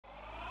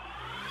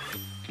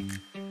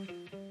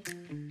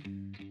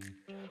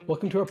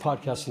Welcome to our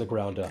podcast from the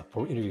ground up,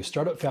 where we interview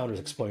startup founders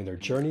exploring their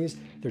journeys,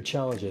 their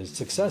challenges,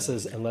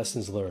 successes, and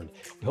lessons learned.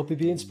 We hope you'll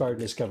be inspired in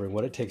discovering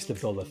what it takes to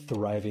build a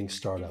thriving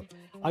startup.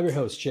 I'm your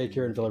host, Jake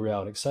here in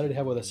Villarreal, and excited to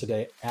have with us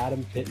today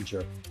Adam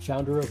Pittenger,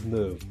 founder of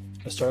Move,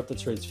 a startup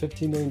that's raised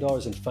 $15 million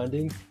in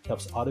funding and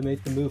helps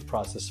automate the move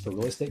process for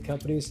real estate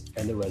companies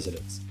and their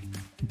residents.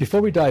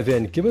 Before we dive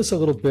in, give us a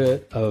little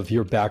bit of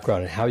your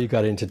background and how you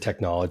got into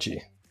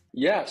technology.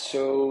 Yeah,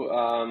 so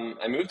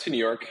I moved to New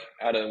York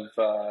out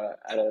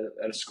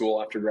of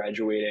school after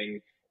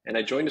graduating, and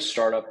I joined a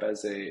startup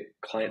as a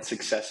client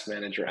success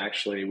manager.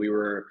 Actually, we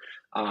were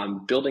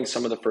building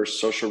some of the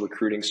first social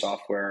recruiting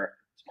software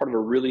as part of a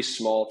really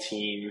small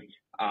team,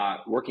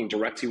 working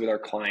directly with our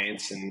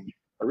clients, and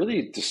I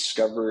really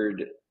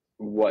discovered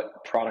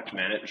what product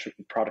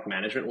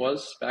management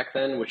was back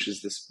then, which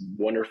is this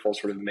wonderful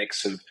sort of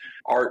mix of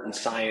art and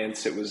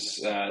science. It was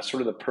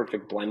sort of the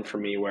perfect blend for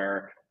me,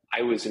 where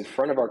I was in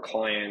front of our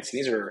clients.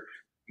 These are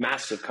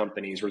massive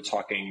companies. We're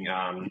talking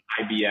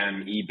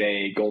IBM,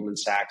 eBay, Goldman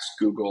Sachs,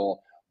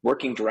 Google,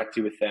 working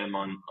directly with them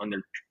on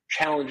their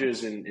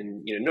challenges and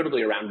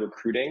notably around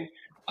recruiting.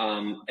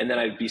 And then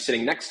I'd be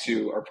sitting next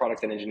to our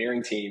product and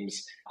engineering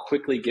teams,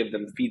 quickly give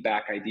them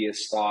feedback,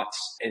 ideas,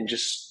 thoughts, and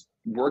just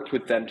worked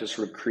with them to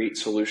sort of create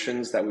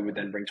solutions that we would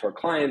then bring to our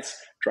clients,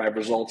 drive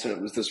results. And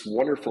it was this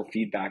wonderful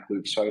feedback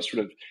loop. So I was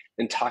sort of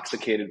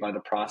intoxicated by the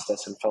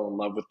process and fell in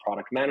love with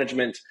product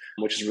management,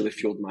 which has really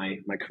fueled my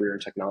career in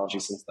technology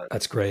since then.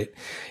 That's great.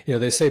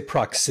 They say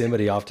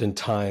proximity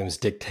oftentimes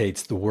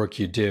dictates the work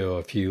you do.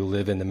 If you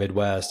live in the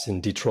Midwest,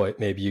 in Detroit,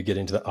 maybe you get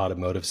into the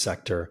automotive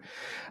sector.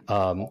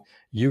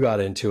 You got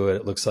into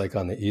it looks like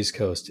on the East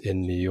Coast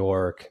in New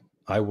York.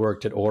 I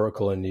worked at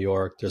Oracle in New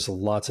York. There's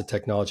lots of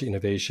technology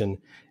innovation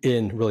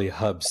in really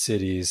hub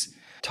cities.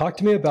 Talk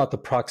to me about the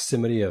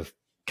proximity of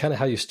kind of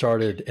how you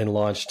started and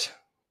launched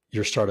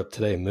your startup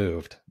today,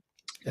 Moved.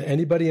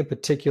 Anybody in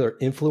particular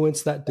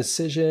influenced that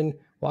decision?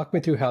 Walk me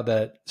through how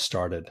that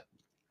started.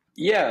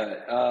 Yeah,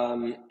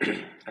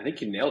 I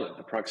think you nailed it.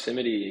 The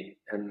proximity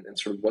and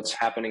sort of what's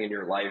happening in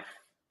your life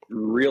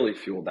really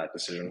fueled that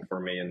decision for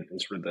me, and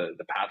sort of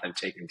the path I've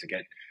taken to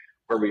get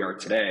where we are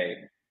today.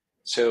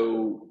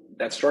 So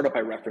that startup I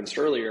referenced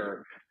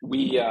earlier,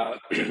 we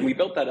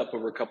built that up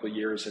over a couple of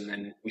years, and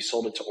then we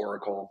sold it to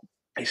Oracle.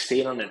 I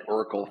stayed on at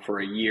Oracle for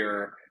a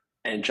year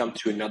and jumped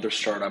to another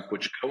startup,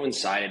 which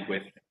coincided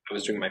with I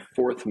was doing my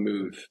fourth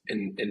move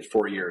in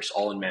 4 years,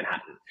 all in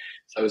Manhattan.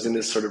 So I was in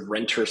this sort of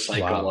renter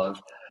cycle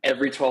of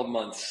every 12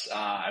 months,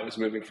 I was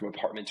moving from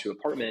apartment to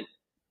apartment,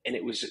 and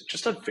it was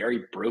just a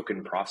very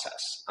broken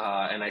process.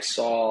 And I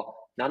saw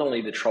not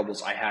only the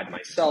troubles I had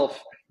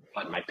myself,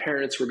 but my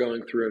parents were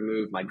going through a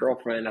move. My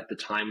girlfriend at the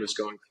time was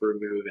going through a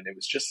move. And it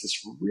was just this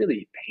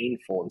really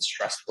painful and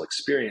stressful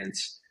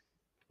experience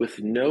with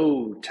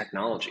no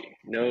technology,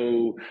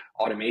 no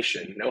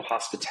automation, no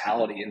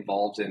hospitality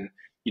involved in,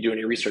 you do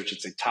any research,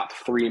 it's a top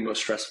 3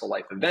 most stressful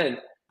life event.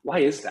 Why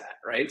is that,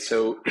 right?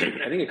 So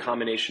I think a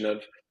combination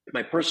of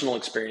my personal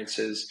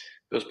experiences,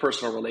 those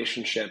personal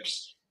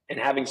relationships, and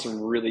having some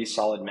really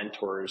solid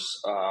mentors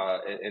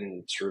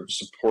and sort of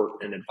support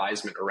and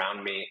advisement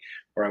around me,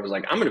 where I was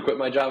like, I'm going to quit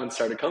my job and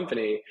start a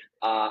company.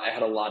 I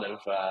had a lot of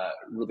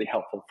really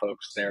helpful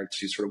folks there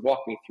to sort of walk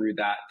me through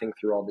that, think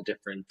through all the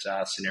different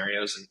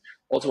scenarios, and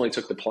ultimately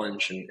took the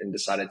plunge and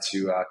decided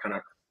to kind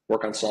of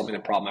work on solving the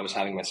problem I was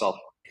having myself.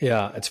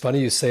 Yeah, it's funny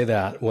you say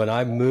that. When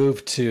I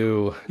moved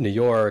to New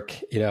York,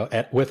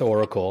 with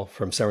Oracle,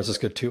 from San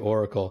Francisco to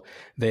Oracle,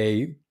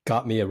 they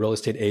got me a real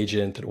estate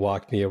agent that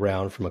walked me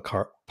around from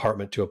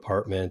apartment to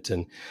apartment.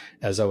 And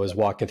as I was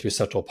walking through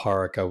Central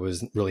Park, I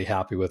was really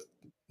happy with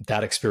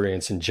that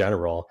experience in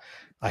general.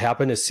 I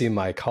happened to see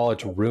my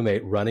college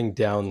roommate running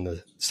down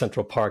the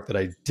Central Park that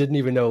I didn't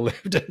even know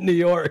lived in New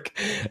York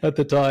at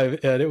the time.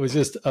 And it was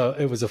just,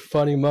 it was a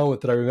funny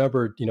moment that I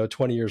remembered,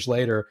 20 years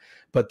later.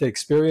 But the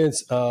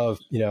experience of,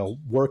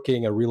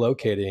 working and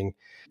relocating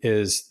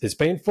is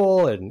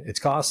painful and it's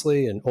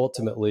costly. And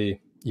ultimately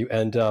you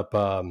end up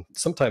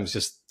sometimes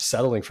just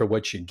settling for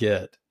what you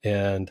get.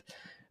 And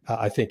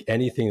I think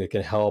anything that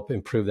can help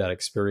improve that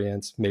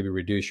experience, maybe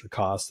reduce your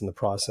costs in the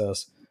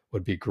process,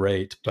 would be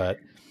great. But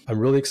I'm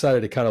really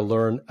excited to kind of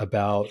learn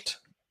about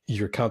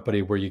your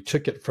company, where you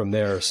took it from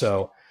there.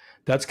 So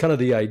that's kind of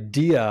the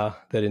idea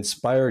that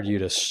inspired you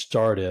to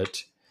start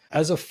it.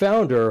 As a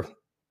founder,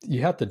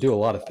 you have to do a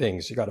lot of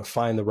things. You got to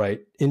find the right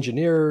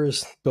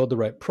engineers, build the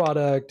right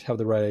product, have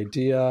the right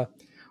idea.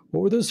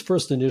 What were those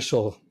first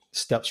initial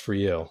steps for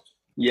you?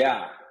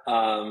 Yeah,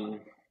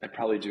 I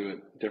probably do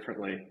it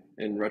differently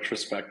in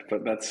retrospect,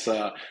 but that's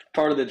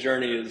part of the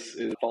journey is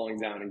falling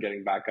down and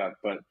getting back up.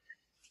 But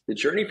the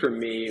journey for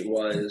me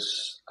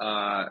was,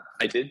 I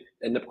did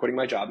end up quitting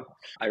my job.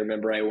 I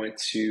remember I went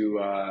to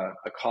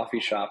a coffee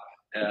shop,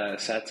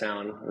 sat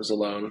down, I was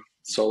alone,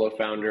 solo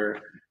founder,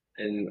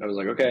 and I was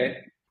like, okay,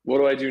 what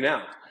do I do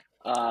now?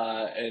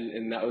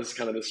 And that was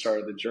kind of the start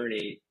of the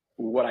journey.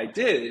 What I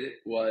did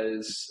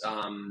was,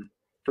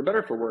 for better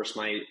or for worse,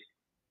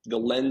 the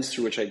lens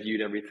through which I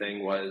viewed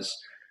everything was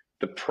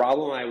the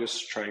problem I was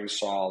trying to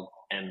solve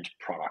and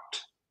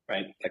product,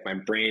 right? Like my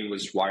brain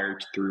was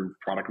wired through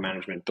product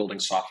management, building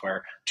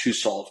software to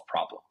solve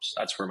problems.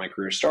 That's where my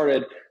career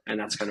started. And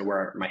that's kind of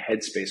where my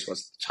headspace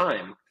was at the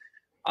time.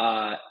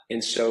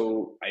 And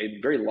so I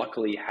very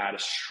luckily had a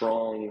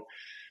strong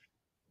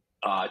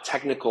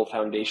technical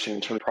foundation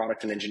in terms of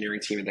product and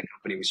engineering team at the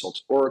company. We sold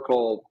to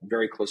Oracle,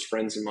 very close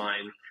friends of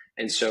mine.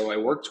 And so I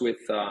worked with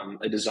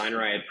a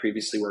designer I had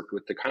previously worked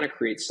with to kind of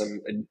create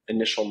some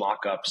initial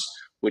mock-ups,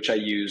 which I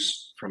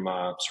use from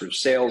a sort of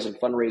sales and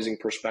fundraising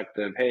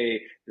perspective.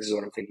 Hey, this is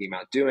what I'm thinking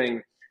about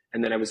doing.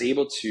 And then I was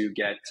able to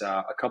get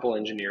a couple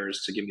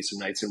engineers to give me some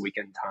nights and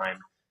weekend time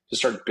to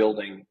start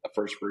building a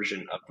first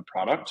version of the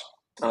product.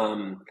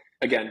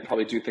 Again,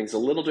 probably do things a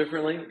little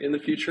differently in the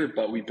future,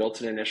 but we built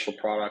an initial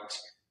product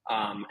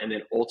and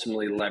then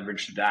ultimately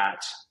leveraged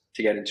that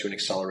to get into an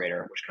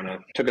accelerator, which kind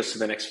of took us to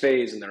the next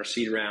phase and then our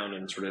seed round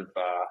and sort of,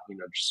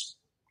 just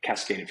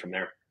cascaded from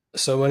there.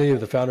 So many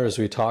of the founders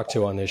we talked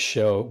to on this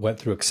show went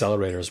through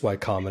accelerators, Y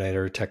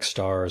Combinator,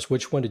 Techstars.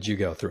 Which one did you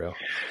go through?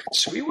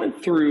 So we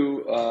went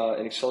through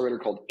an accelerator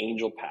called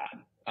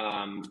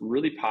AngelPad,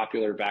 really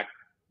popular back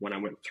when I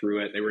went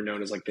through it. They were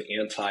known as like the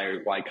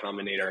anti-Y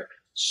Combinator,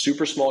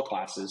 super small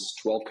classes,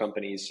 12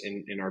 companies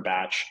in our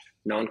batch,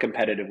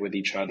 non-competitive with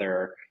each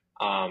other.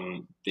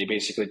 They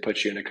basically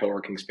put you in a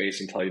co-working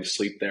space and tell you to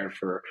sleep there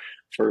for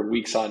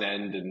weeks on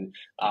end. And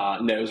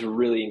no, it was a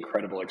really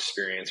incredible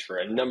experience for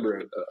a number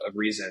of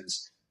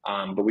reasons.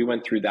 But we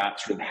went through that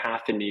sort of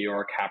half in New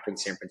York, half in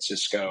San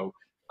Francisco.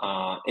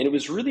 And it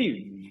was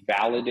really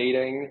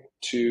validating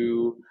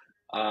to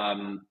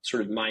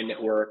sort of my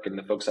network and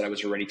the folks that I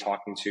was already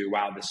talking to.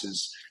 Wow, this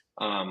is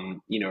a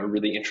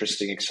really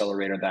interesting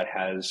accelerator that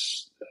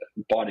has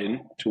bought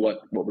in to what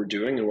we're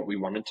doing and what we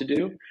wanted to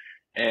do.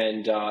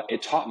 And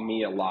it taught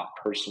me a lot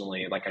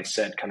personally. Like I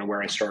said, kind of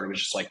where I started was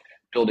just like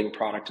building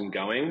product and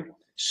going.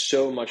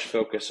 So much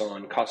focus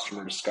on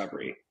customer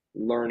discovery,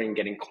 learning,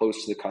 getting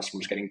close to the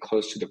customers, getting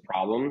close to the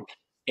problem,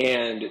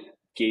 and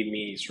gave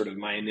me sort of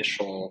my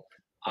initial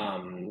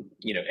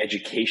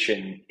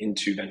education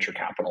into venture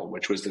capital,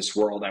 which was this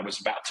world I was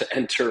about to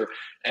enter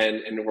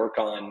and work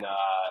on,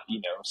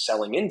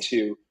 selling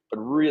into, but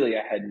really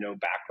I had no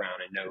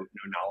background and no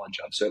knowledge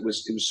of. So it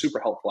was super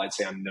helpful, I'd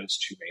say, on those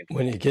two main things.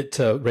 When you get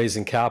to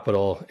raising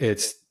capital,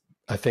 it's,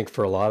 I think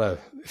for a lot of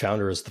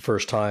founders, the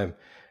first time,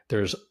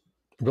 there's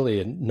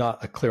really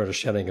not a clear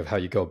understanding of how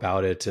you go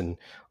about it. And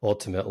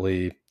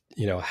ultimately,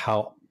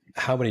 how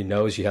many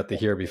no's you have to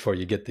hear before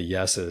you get the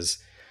yeses.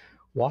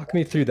 Walk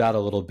me through that a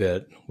little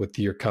bit with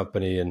your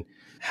company, and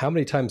how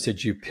many times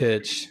did you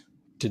pitch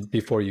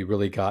before you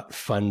really got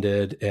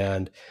funded,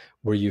 and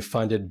were you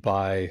funded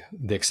by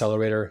the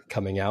accelerator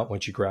coming out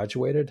once you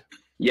graduated?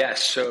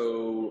 Yes.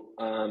 So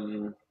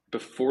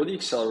before the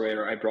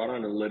accelerator, I brought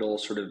on a little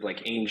sort of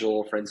like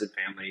angel, friends and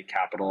family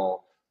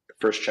capital. The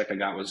first check I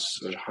got was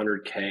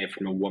 $100K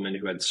from a woman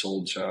who had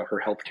sold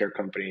her healthcare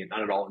company,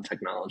 not at all in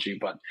technology,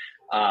 but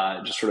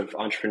just sort of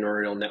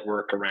entrepreneurial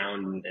network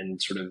around,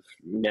 and sort of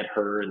met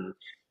her and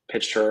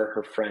pitched her.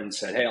 Her friend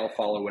said, "Hey, I'll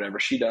follow whatever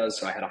she does."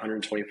 So I had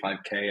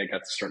 125K. I got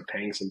to start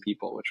paying some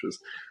people,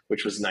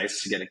 which was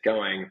nice to get it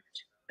going.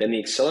 Then the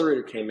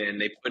accelerator came in.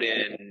 They put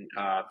in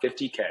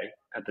 50K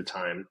at the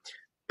time.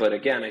 But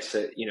again, I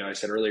said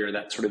earlier,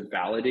 that sort of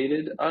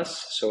validated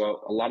us. So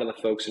a lot of the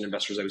folks and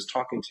investors I was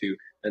talking to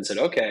then said,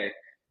 okay,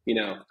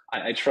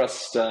 I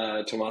trust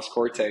Tomas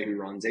Corte, who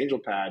runs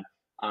AngelPad.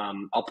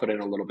 I'll put in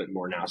a little bit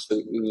more now. So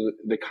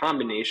the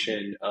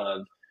combination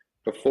of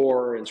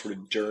before and sort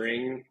of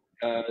during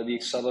the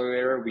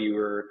accelerator, we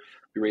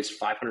raised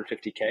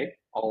 550K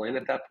all in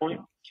at that point.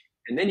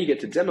 And then you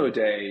get to demo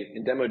day,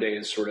 and demo day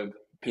is sort of,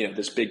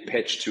 this big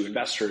pitch to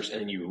investors,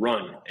 and then you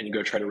run and you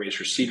go try to raise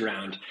your seed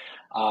round.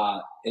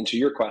 And to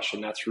your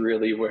question, that's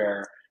really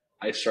where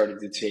I started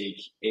to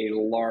take a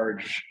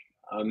large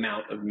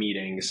amount of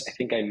meetings. I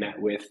think I met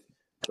with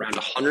around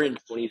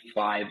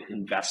 125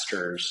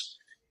 investors.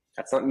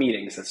 That's not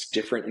meetings, that's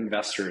different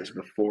investors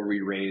before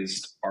we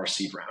raised our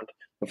seed round.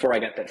 Before I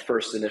got that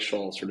first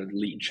initial sort of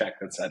lead check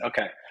that said,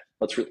 okay,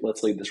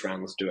 let's lead this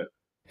round, let's do it.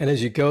 And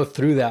as you go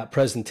through that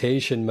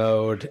presentation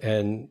mode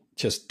and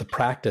just the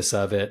practice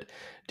of it,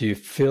 do you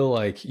feel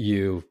like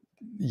you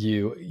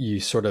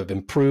sort of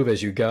improve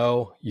as you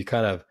go? You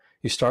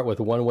start with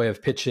one way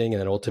of pitching,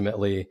 and then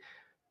ultimately,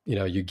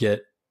 you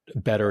get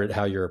better at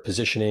how you're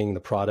positioning the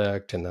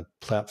product and the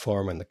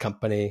platform and the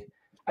company?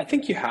 I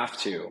think you have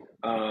to.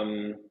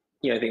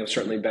 I think I'm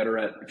certainly better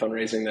at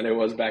fundraising than I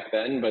was back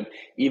then, but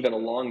even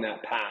along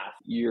that path,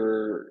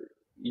 you're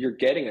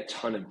getting a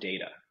ton of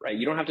data, right?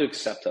 You don't have to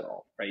accept it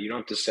all, right? You don't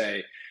have to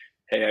say,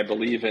 hey, I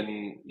believe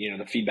in,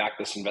 the feedback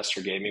this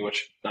investor gave me,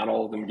 which not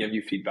all of them give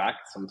you feedback.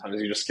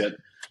 Sometimes you just get,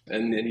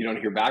 and then you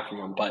don't hear back from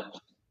them. But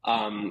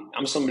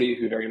I'm somebody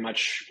who very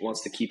much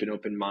wants to keep an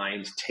open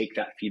mind, take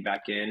that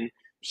feedback in,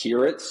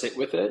 hear it, sit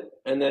with it,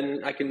 and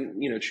then I can,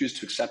 choose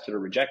to accept it or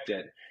reject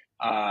it.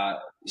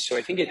 So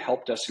I think it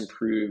helped us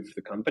improve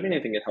the company.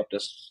 I think it helped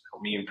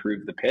me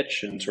improve the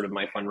pitch and sort of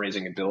my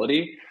fundraising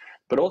ability.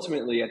 But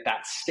ultimately, at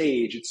that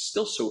stage, it's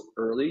still so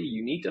early.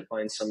 You need to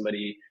find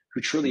somebody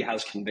who truly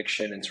has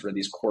conviction in sort of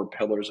these core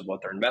pillars of what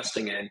they're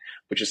investing in,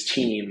 which is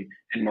team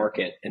and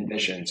market and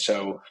vision.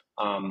 So,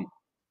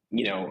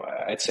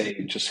 I'd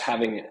say just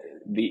having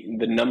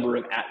the number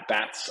of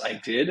at-bats I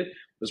did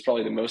was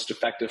probably the most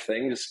effective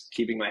thing. Just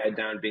keeping my head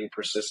down, being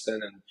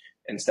persistent,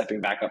 and stepping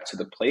back up to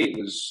the plate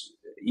was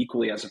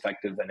equally as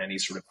effective than any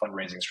sort of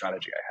fundraising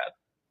strategy I had.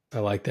 I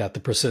like that. The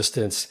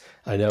persistence,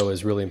 I know,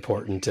 is really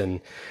important,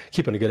 and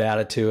keeping a good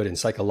attitude, and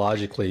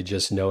psychologically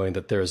just knowing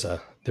that there's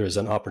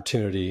an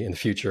opportunity in the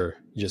future.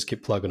 You just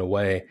keep plugging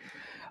away.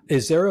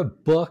 Is there a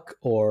book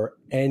or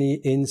any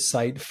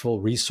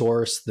insightful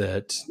resource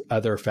that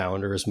other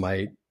founders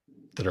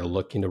that are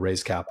looking to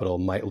raise capital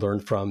might learn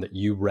from, that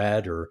you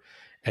read, or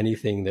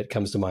anything that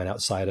comes to mind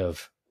outside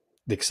of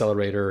the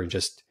accelerator and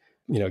just,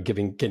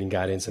 getting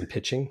guidance and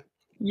pitching?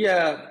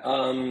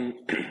 Yeah.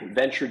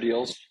 Venture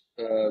deals.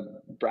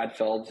 Brad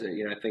Feld,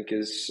 I think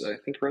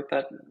wrote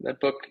that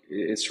book.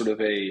 It's sort of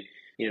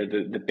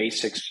the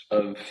basics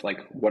of like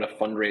what a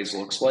fundraise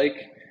looks like.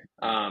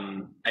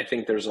 I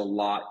think there's a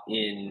lot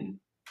in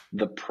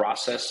the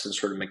process and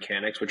sort of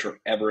mechanics, which are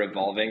ever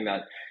evolving,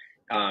 that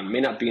may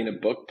not be in a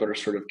book, but are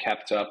sort of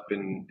kept up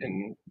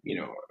in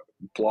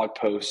blog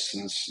posts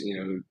and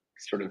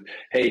sort of,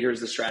 hey, here's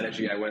the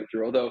strategy I went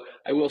through. Although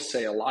I will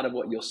say a lot of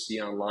what you'll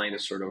see online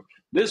is sort of,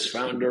 this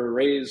founder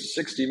raised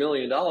 $60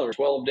 million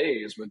 12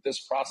 days with this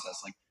process.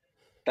 Like,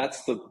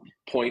 that's the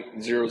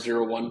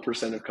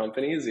 0.001% of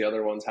companies. The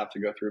other ones have to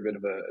go through a bit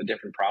of a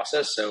different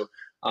process. So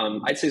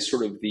I'd say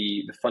sort of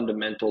the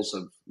fundamentals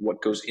of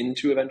what goes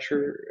into a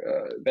venture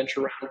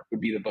round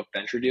would be the book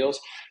Venture Deals.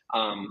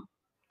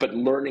 But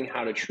learning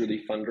how to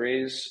truly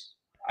fundraise,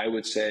 I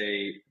would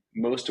say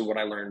most of what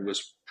I learned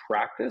was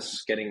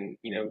practice, getting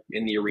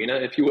in the arena,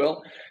 if you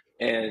will,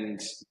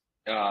 and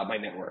my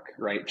network,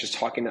 right? Just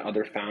talking to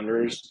other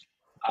founders.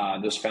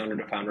 Those founder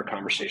to founder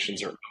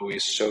conversations are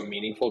always so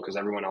meaningful because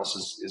everyone else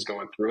is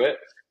going through it.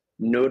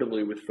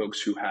 Notably with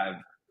folks who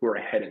are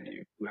ahead of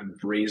you, who have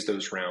raised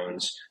those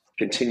rounds,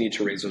 continue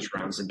to raise those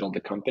rounds and build the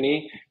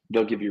company.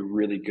 They'll give you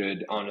really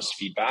good, honest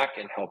feedback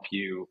and help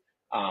you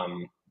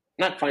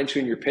not fine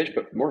tune your pitch,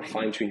 but more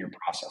fine tune your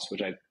process,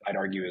 which I'd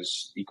argue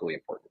is equally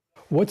important.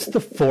 What's the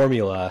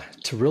formula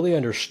to really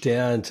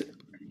understand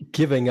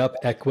giving up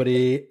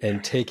equity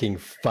and taking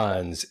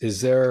funds?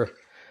 Is there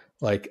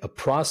like a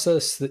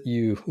process that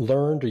you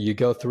learned or you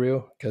go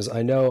through? Because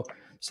I know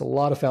there's a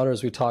lot of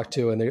founders we talk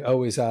to, and they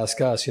always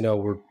ask us,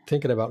 we're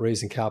thinking about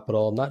raising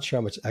capital. I'm not sure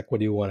how much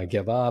equity we want to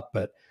give up,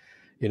 but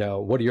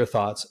what are your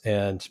thoughts?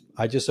 And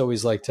I just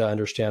always like to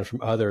understand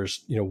from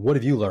others, what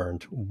have you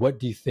learned? What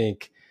do you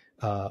think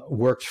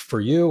worked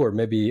for you, or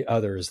maybe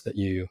others that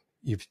you've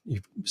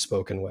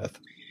spoken with?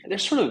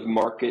 There's sort of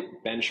market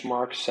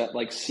benchmarks set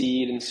like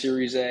seed and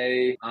Series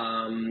A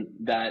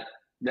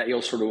that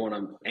you'll sort of want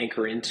to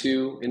anchor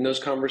into in those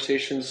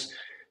conversations.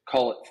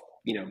 Call it,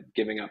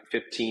 giving up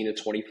 15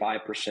 to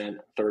 25%,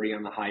 30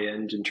 on the high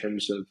end in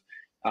terms of,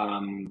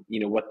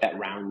 what that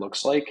round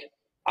looks like.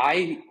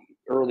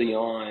 Early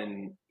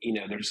on,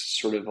 there's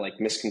sort of like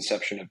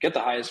misconception of get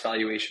the highest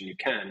valuation you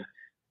can.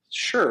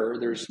 Sure,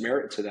 there's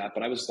merit to that,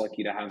 but I was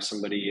lucky to have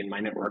somebody in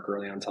my network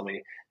early on tell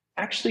me,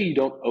 actually, you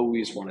don't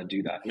always want to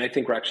do that. And I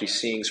think we're actually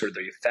seeing sort of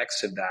the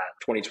effects of that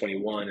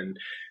 2021 and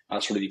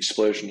sort of the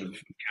explosion of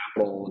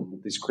capital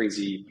and these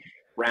crazy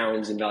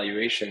rounds and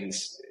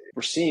valuations.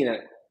 We're seeing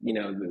that,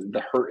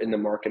 the hurt in the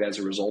market as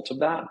a result of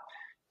that.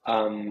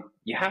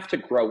 You have to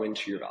grow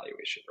into your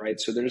valuation, right?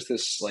 So there's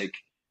this like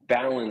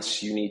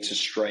balance you need to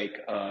strike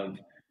of,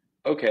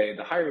 okay,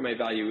 the higher my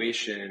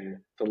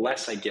valuation, the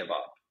less I give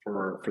up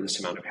for this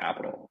amount of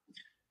capital.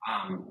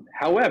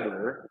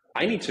 However,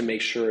 I need to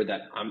make sure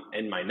that I'm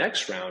in my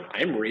next round,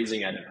 I'm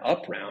raising at an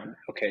up round.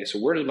 Okay, so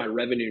where does my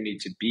revenue need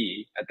to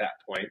be at that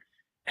point?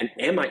 And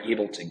am I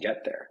able to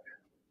get there?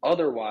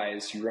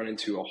 Otherwise, you run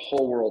into a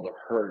whole world of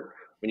hurt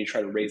when you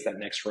try to raise that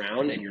next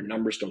round and your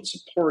numbers don't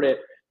support it.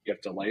 You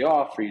have to lay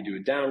off, or you do a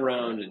down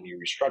round and you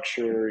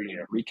restructure,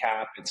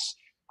 recap.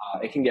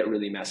 It can get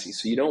really messy.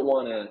 So you don't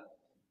want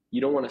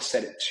to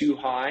set it too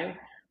high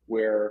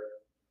where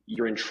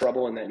you're in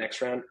trouble in that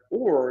next round,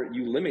 or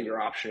you limit your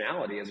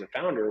optionality as a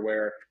founder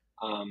where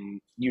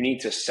you need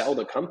to sell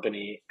the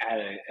company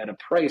at a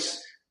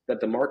price that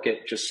the market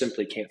just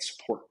simply can't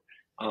support.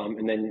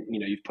 And then,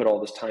 you've put all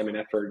this time and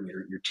effort and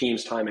your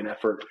team's time and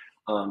effort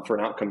for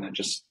an outcome that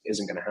just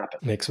isn't going to happen.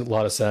 Makes a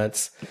lot of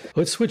sense.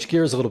 Let's switch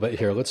gears a little bit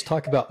here. Let's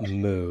talk about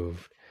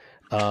Moved.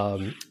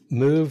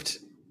 Moved,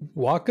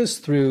 walk us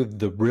through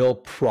the real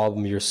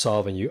problem you're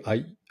solving.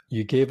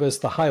 You gave us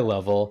the high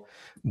level,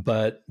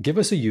 but give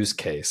us a use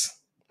case.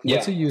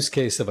 What's a use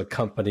case of a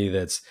company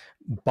that's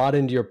bought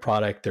into your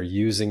product, they're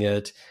using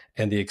it,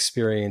 and the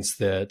experience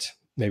that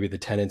maybe the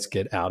tenants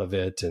get out of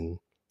it, and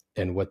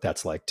what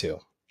that's like too?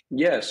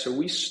 Yeah, so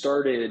we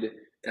started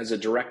as a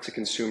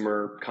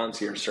direct-to-consumer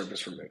concierge service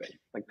for moving.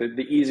 Like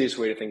the easiest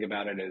way to think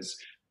about it is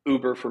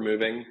Uber for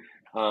moving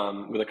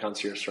with a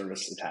concierge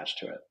service attached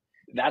to it.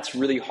 That's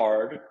really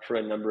hard for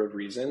a number of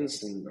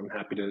reasons, and I'm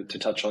happy to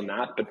touch on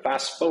that. But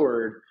fast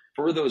forward,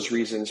 for those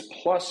reasons,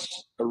 plus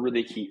a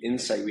really key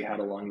insight we had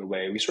along the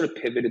way, we sort of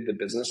pivoted the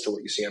business to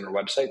what you see on our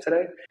website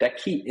today. That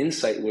key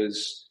insight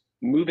was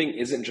moving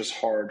isn't just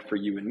hard for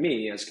you and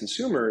me as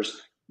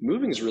consumers,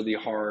 moving is really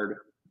hard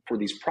for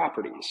these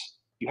properties.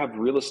 You have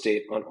real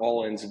estate on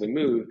all ends of a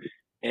move,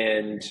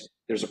 and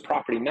there's a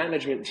property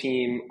management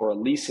team or a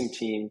leasing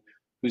team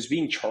who's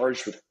being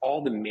charged with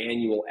all the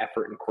manual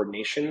effort and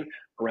coordination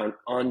around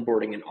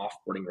onboarding and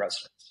offboarding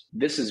residents.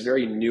 This is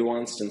very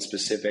nuanced and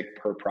specific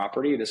per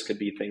property. This could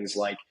be things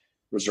like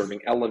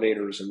reserving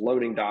elevators and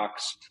loading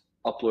docks,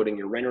 uploading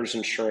your renter's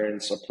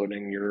insurance,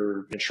 uploading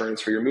your insurance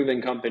for your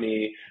moving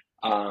company,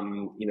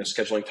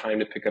 scheduling time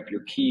to pick up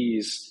your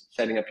keys,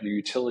 setting up your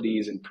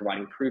utilities and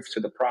providing proof to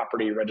the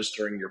property,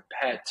 registering your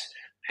pet,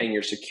 paying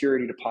your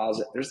security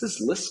deposit. There's this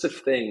list of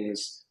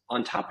things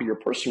on top of your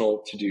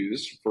personal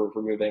to-dos for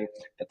moving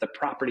that the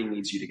property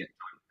needs you to get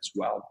done as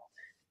well.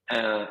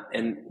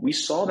 And we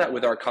saw that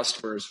with our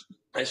customers.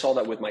 I saw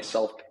that with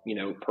myself,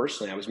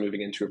 personally. I was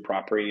moving into a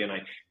property and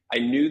I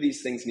knew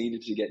these things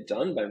needed to get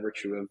done by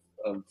virtue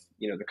of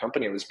the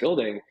company I was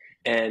building.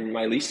 And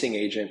my leasing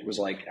agent was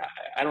like,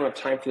 I don't have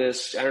time for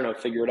this. I don't know,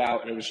 figure it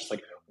out. And it was just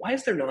like, why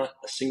is there not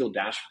a single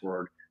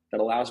dashboard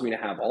that allows me to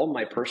have all of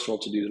my personal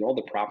to-dos and all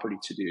the property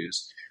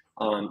to-dos?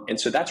 And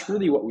so that's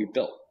really what we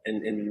built.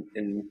 And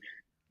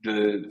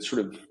the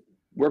sort of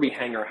where we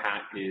hang our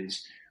hat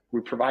is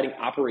we're providing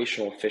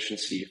operational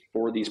efficiency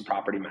for these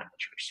property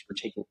managers. We're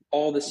taking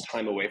all this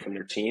time away from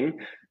their team,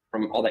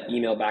 from all that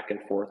email back and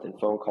forth and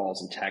phone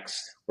calls and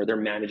texts where they're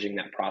managing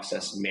that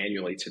process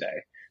manually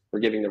today. We're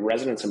giving the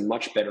residents a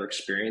much better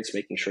experience,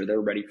 making sure they're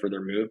ready for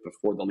their move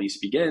before the lease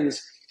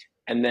begins.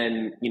 And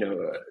then,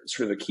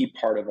 sort of a key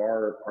part of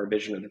our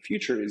vision of the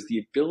future is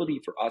the ability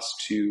for us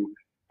to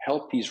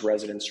help these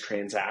residents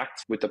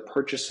transact with the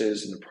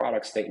purchases and the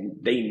products they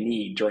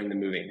need during the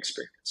moving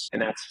experience.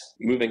 And that's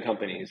moving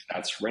companies,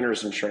 that's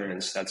renter's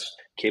insurance, that's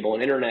cable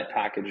and internet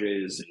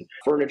packages, and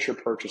furniture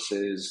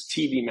purchases,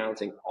 TV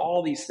mounting,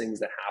 all these things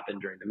that happen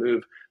during the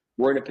move.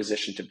 We're in a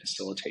position to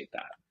facilitate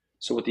that.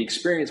 So what the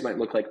experience might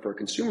look like for a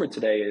consumer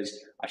today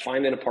is I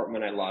find an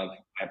apartment I love,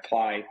 I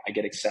apply, I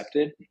get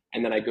accepted,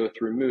 and then I go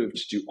through Move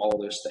to do all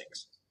those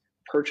things.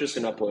 Purchase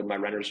and upload my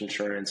renter's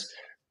insurance,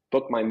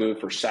 book my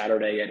move for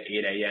Saturday at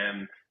 8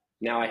 a.m.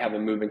 Now I have a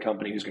moving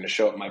company who's going to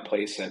show up at my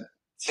place at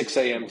 6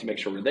 a.m. to make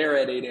sure we're there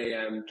at 8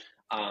 a.m.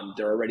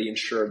 They're already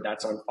insured.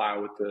 That's on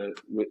file with the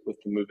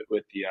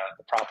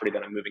property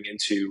that I'm moving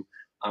into.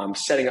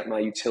 Setting up my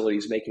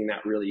utilities, making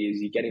that really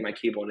easy, getting my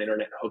cable and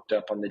internet hooked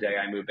up on the day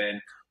I move in.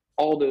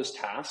 All those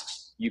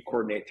tasks you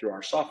coordinate through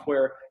our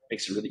software,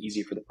 makes it really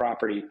easy for the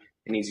property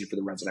and easy for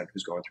the resident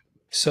who's going through.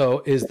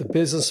 So is the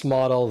business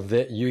model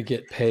that you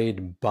get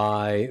paid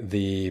by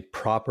the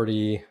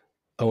property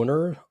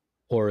owner,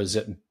 or is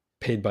it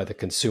paid by the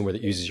consumer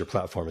that uses your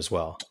platform as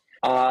well?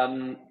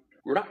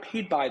 We're not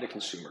paid by the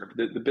consumer.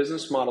 The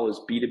business model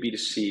is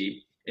B2B2C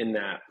in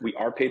that we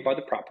are paid by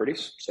the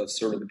properties. So it's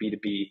sort of the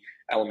B2B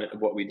element of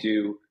what we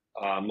do,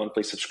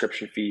 monthly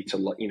subscription fee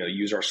to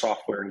use our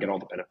software and get all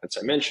the benefits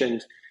I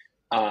mentioned.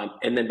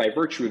 And then by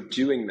virtue of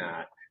doing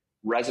that,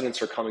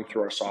 residents are coming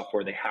through our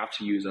software. They have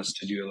to use us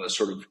to do the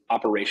sort of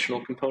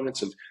operational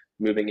components of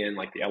moving in,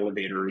 like the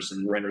elevators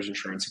and renter's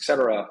insurance, et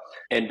cetera.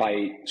 And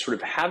by sort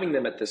of having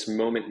them at this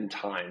moment in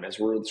time, as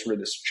we're sort of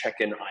this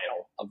check-in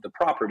aisle of the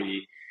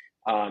property,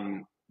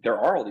 there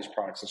are all these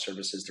products and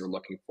services they're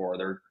looking for.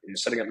 They're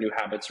setting up new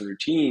habits and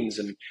routines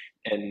and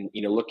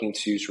looking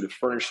to sort of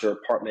furnish their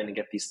apartment and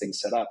get these things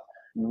set up.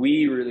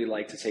 We really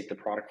like to take the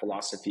product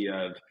philosophy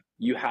of,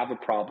 you have a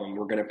problem,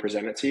 we're going to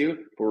present it to you,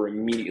 but we're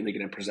immediately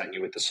going to present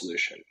you with the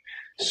solution.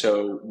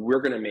 So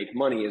we're going to make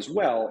money as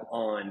well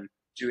on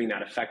doing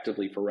that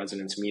effectively for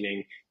residents,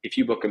 meaning if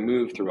you book a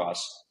move through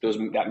us,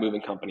 that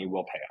moving company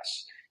will pay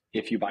us.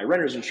 If you buy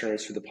renter's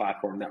insurance through the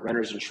platform, that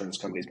renter's insurance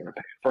company is going to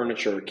pay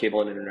furniture,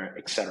 cable and internet,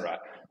 et cetera.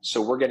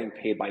 So we're getting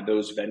paid by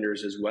those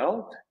vendors as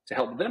well to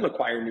help them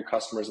acquire new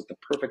customers at the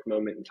perfect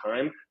moment in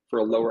time for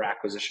a lower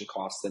acquisition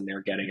cost than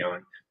they're getting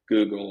on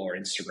Google or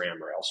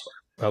Instagram or elsewhere.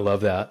 I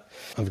love that.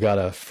 I've got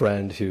a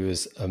friend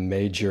who's a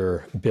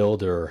major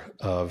builder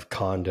of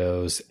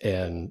condos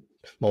and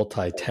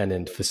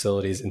multi-tenant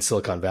facilities in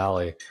Silicon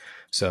Valley.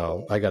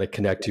 So I got to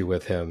connect you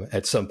with him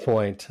at some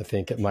point. I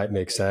think it might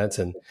make sense.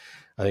 And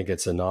I think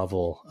it's a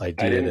novel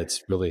idea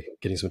that's really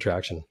getting some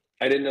traction.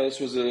 I didn't know this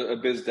was a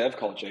biz dev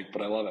call, Jake,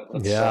 but I love it.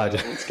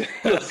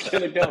 Let's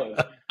get it going.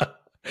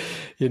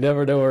 You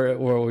never know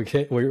where we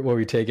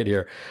take it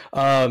here.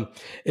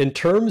 In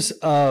terms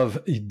of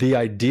the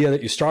idea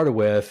that you started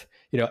with,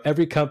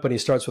 every company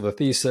starts with a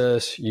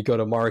thesis, you go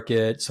to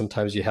market,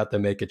 sometimes you have to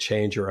make a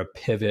change or a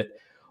pivot.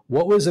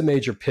 What was a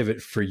major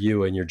pivot for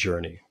you in your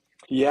journey?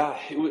 Yeah,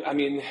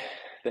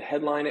 the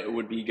headline, it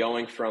would be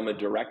going from a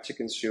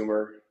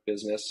direct-to-consumer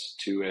business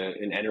to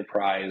an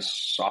enterprise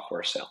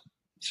software sale.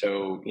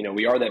 So,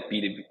 we are that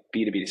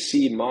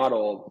B2B2C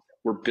model.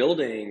 We're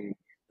building,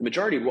 the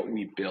majority of what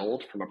we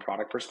build from a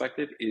product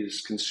perspective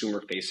is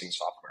consumer-facing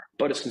software.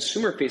 but it's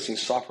consumer-facing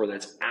software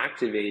that's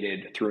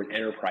activated through an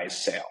enterprise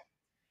sale.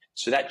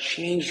 So that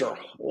changed our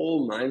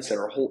whole mindset,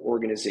 our whole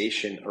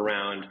organization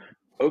around,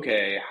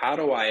 okay, how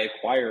do I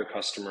acquire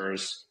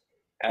customers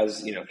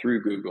as,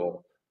 through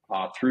Google,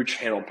 through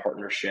channel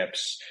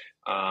partnerships,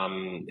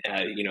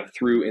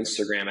 through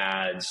Instagram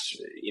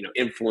ads,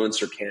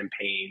 influencer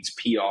campaigns,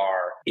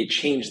 PR. It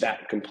changed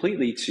that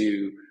completely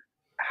to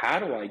how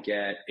do I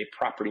get a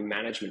property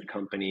management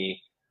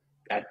company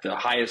at the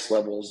highest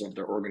levels of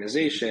their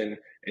organization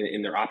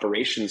in their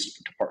operations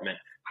department?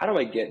 How do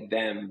I get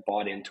them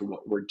bought into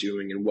what we're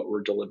doing and what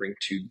we're delivering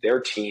to their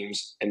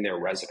teams and their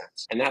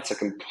residents? And that's a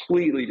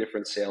completely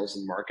different sales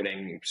and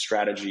marketing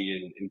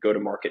strategy and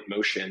go-to-market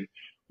motion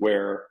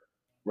where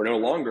we're no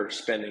longer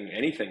spending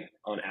anything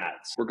on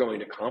ads. We're going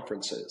to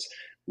conferences.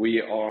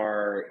 We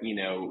are,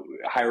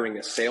 hiring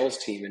a sales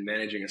team and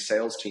managing a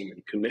sales team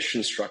and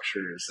commission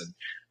structures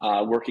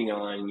and working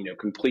on,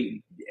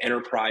 complete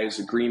enterprise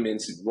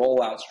agreements and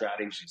rollout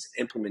strategies,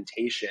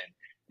 implementation.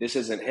 This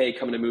isn't, hey,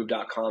 come to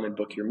move.com and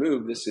book your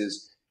move. This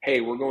is,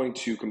 hey, we're going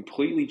to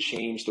completely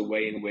change the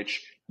way in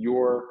which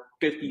your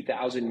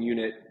 50,000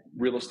 unit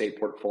real estate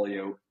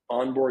portfolio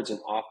onboards and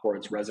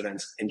offboards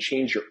residents and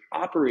change your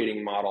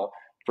operating model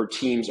for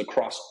teams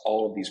across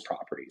all of these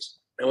properties.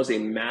 That was a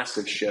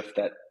massive shift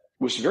that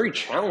was very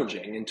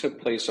challenging and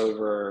took place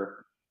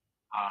over,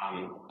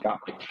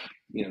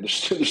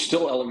 there's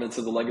still elements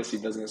of the legacy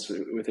business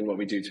within what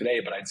we do today,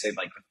 but I'd say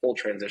like the full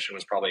transition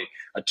was probably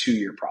a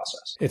 2-year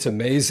process. It's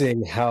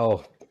amazing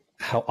how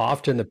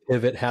often the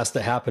pivot has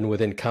to happen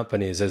within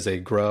companies as they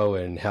grow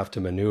and have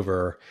to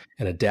maneuver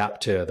and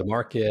adapt to the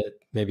market.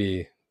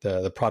 Maybe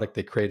the product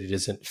they created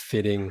isn't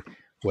fitting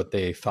what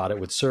they thought it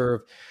would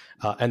serve.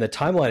 And the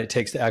timeline it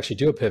takes to actually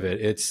do a pivot,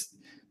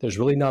 there's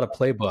really not a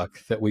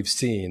playbook that we've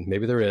seen.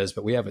 Maybe there is,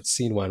 but we haven't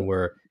seen one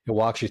where it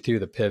walks you through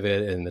the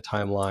pivot and the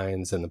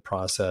timelines and the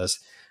process.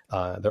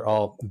 They're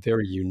all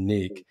very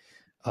unique.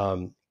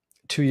 2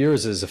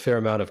 years is a fair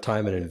amount of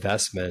time and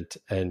investment,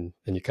 and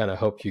you kind of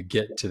hope you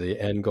get to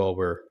the end goal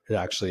where it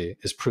actually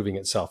is proving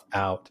itself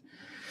out.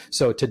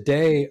 So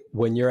today,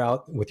 when you're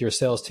out with your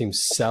sales team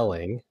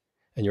selling,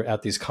 and you're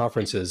at these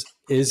conferences,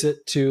 is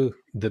it to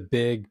the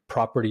big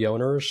property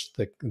owners,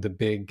 the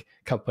big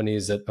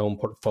companies that own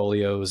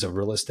portfolios of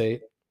real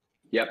estate?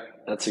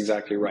 Yep, that's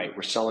exactly right.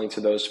 We're selling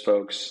to those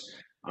folks,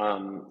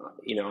 on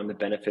the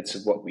benefits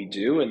of what we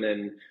do. And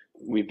then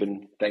we've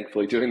been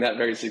thankfully doing that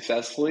very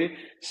successfully,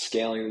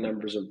 scaling the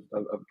numbers of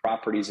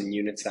properties and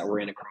units that we're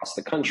in across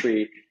the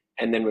country.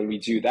 And then when we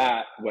do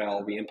that,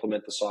 well, we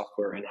implement the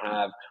software and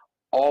have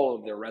all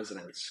of their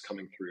residents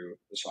coming through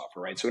the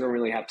software, right? So we don't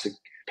really have to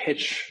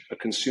pitch a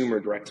consumer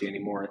directly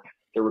anymore.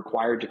 They're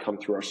required to come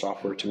through our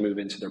software to move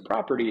into their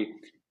property.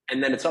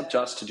 And then it's up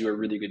to us to do a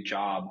really good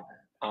job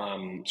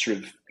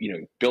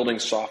building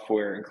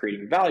software and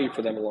creating value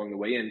for them along the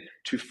way in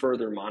to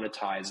further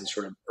monetize and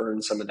sort of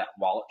earn some of that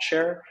wallet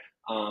share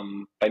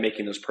by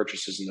making those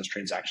purchases and those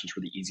transactions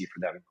really easy for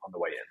them on the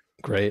way in.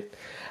 Great.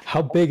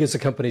 How big is the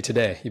company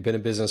today? You've been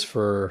in business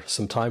for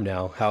some time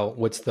now.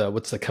 What's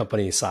the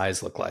company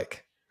size look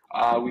like?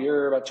 We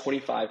are about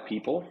 25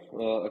 people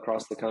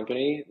across the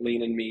company,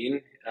 lean and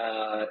mean,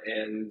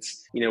 and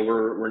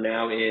we're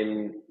now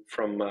in,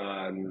 from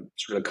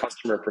sort of a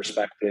customer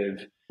perspective,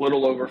 a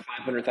little over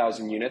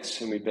 500,000 units,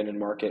 and we've been in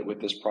market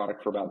with this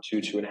product for about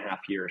 2.5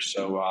 years.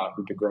 So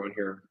we've been growing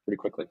here pretty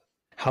quickly.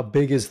 How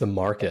big is the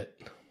market?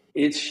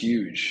 It's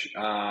huge.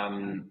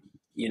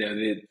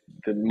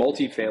 The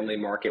multifamily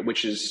market,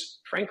 which is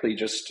frankly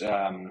just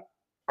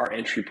our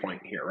entry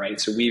point here, right?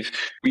 So we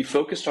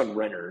focused on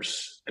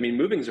renters. I mean,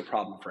 moving is a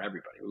problem for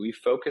everybody. We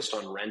focused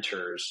on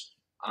renters,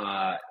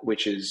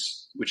 which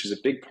is a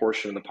big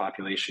portion of the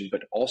population,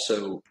 but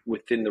also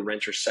within the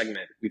renter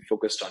segment, we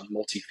focused on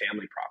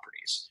multifamily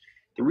properties.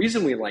 The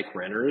reason we like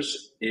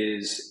renters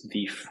is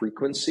the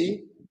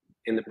frequency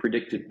and the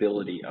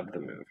predictability of the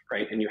move,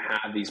 right? And you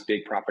have these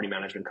big property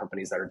management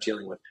companies that are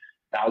dealing with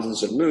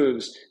thousands of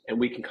moves, and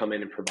we can come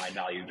in and provide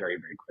value very,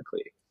 very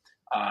quickly.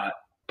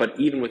 But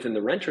even within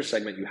the renter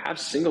segment, you have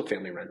single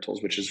family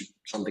rentals, which is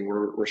something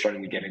we're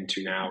starting to get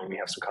into now, and we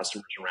have some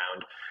customers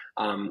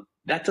around.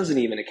 That doesn't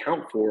even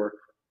account for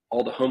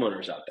all the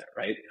homeowners out there,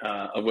 right?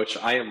 Of which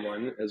I am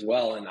one as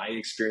well. And I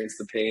experienced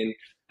the pain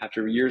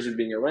after years of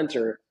being a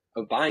renter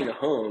of buying a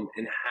home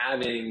and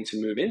having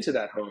to move into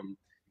that home.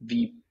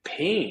 The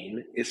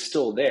pain is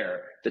still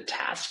there. The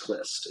task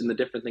list and the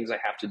different things I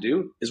have to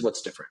do is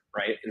what's different,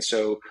 right? And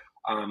so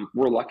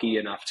we're lucky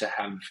enough to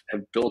have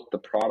built the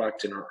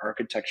product and our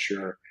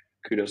architecture,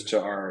 kudos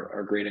to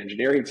our great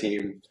engineering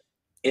team,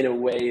 in a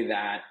way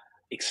that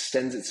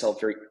extends itself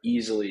very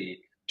easily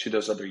to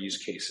those other use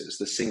cases,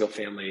 the single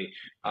family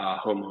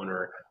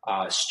homeowner,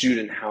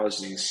 student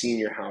housing,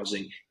 senior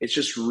housing. It's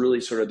just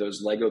really sort of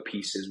those Lego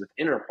pieces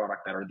within our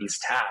product that are these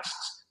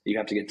tasks that you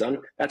have to get done.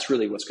 That's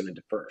really what's going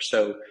to differ.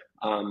 So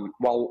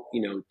while,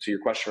 to your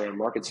question around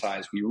market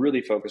size, we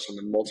really focus on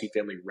the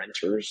multifamily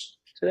renters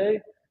today.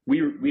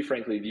 We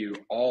frankly view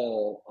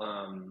all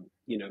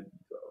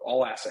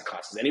asset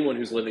classes. Anyone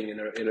who's living in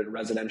a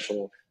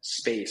residential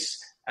space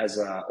as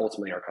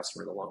ultimately our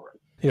customer in the long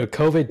run.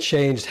 COVID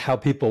changed how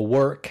people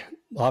work,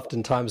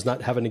 oftentimes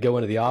not having to go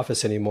into the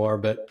office anymore,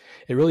 but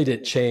it really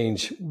didn't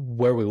change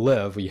where we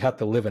live. You have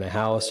to live in a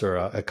house or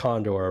a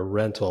condo or a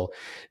rental.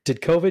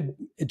 Did COVID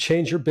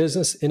change your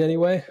business in any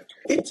way?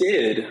 It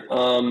did.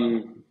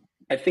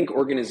 I think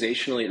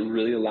organizationally, it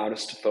really allowed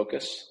us to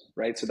focus,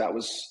 right? So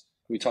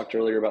we talked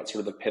earlier about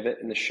sort of the pivot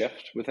and the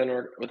shift within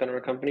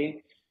our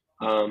company.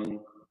 We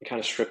kind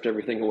of stripped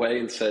everything away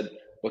and said,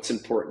 what's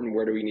important?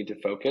 Where do we need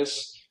to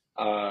focus?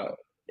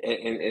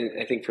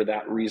 And I think for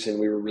that reason,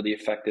 we were really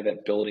effective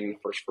at building the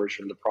first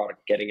version of the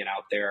product, getting it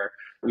out there.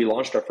 We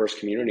launched our first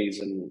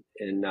communities in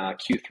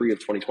Q3 of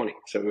 2020.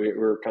 So we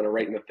were kind of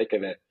right in the thick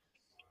of it.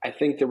 I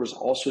think there was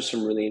also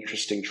some really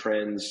interesting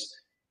trends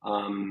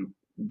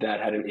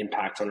that had an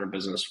impact on our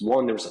business.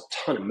 One, there was a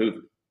ton of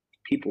movement.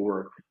 People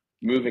were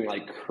moving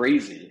like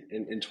crazy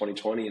in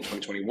 2020 and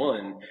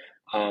 2021.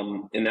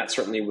 And that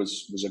certainly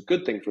was a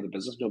good thing for the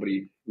business.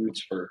 Nobody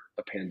roots for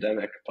a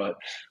pandemic, but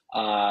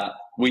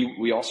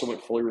we also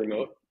went fully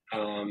remote,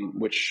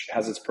 which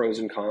has its pros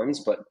and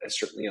cons, but it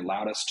certainly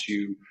allowed us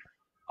to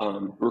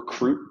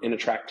recruit and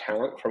attract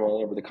talent from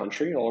all over the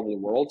country, all over the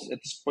world at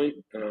this point.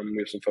 We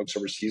have some folks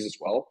overseas as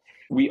well.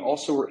 We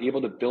also were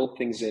able to build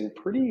things in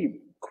pretty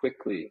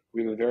quickly.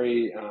 We have a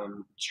very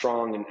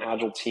strong and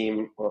agile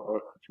team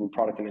from a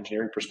product and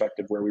engineering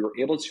perspective, where we were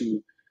able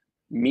to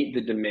meet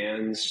the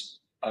demands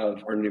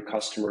of our new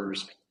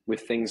customers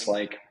with things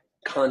like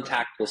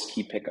contactless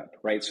key pickup,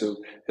 right? So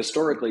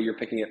historically, you're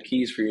picking up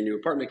keys for your new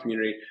apartment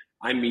community.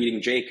 I'm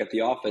meeting Jake at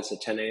the office at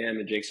 10 a.m.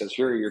 and Jake says,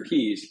 here are your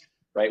keys,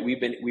 right?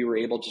 We were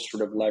able to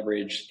sort of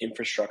leverage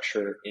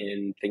infrastructure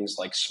in things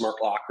like smart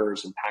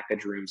lockers and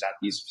package rooms at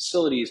these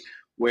facilities,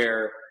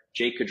 where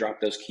Jake could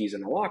drop those keys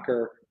in a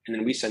locker, and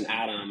then we send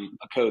Adam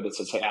a code that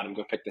says, hey, Adam,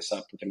 go pick this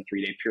up within a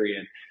 3-day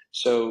period.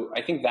 So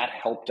I think that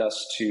helped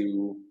us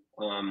to,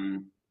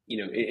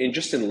 and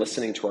just in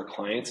listening to our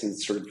clients and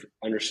sort of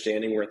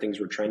understanding where things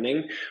were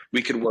trending,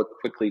 we could work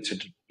quickly to,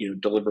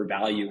 deliver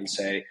value and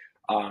say,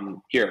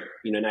 here,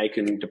 now you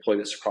can deploy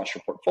this across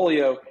your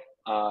portfolio.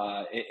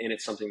 And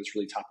it's something that's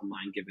really top of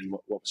mind given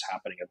what was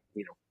happening,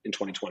 in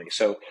 2020.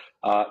 So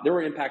there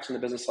were impacts in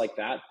the business like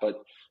that, but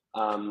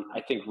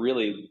I think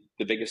really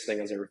the biggest thing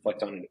as I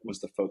reflect on it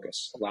was the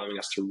focus, allowing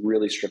us to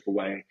really strip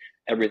away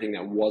everything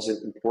that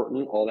wasn't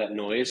important, all that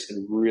noise,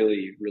 and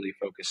really, really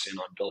focus in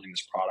on building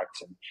this product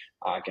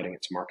and getting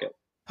it to market.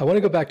 I want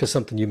to go back to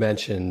something you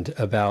mentioned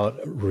about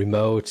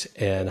remote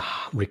and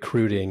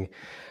recruiting.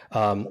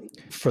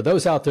 For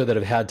those out there that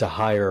have had to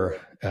hire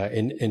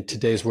in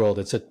today's world,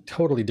 it's a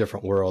totally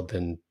different world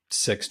than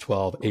 6,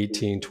 12,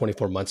 18,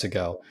 24 months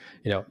ago.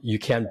 You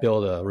can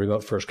build a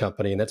remote first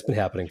company, and that's been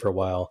happening for a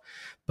while.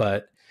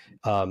 But,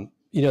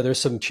 there's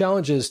some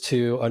challenges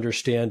to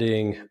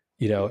understanding,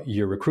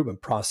 your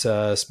recruitment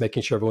process,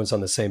 making sure everyone's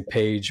on the same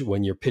page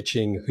when you're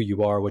pitching who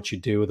you are, what you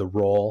do, the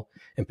role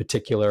in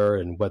particular,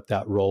 and what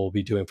that role will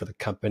be doing for the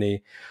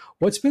company.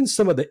 What's been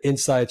some of the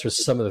insights or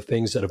some of the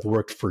things that have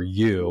worked for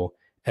you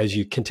as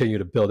you continue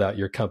to build out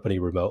your company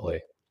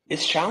remotely?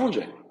 It's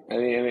challenging. I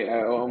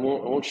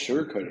won't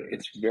sugarcoat it.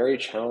 It's very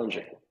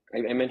challenging.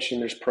 I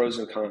mentioned there's pros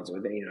and cons.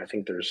 I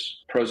think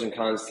there's pros and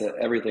cons to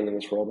everything in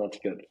this world, not to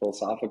get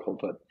philosophical,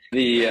 but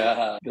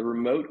the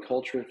remote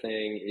culture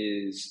thing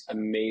is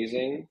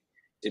amazing.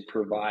 It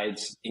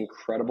provides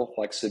incredible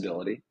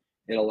flexibility.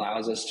 It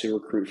allows us to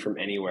recruit from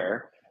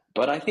anywhere.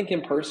 But I think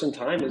in-person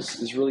time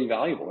is really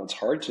valuable. It's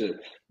hard to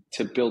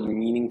build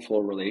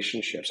meaningful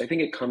relationships. I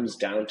think it comes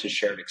down to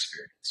shared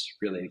experience,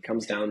 really. It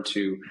comes down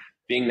to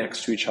being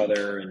next to each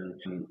other and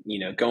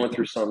going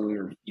through something,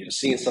 or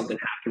seeing something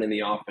happen in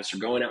the office, or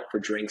going out for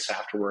drinks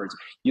afterwards.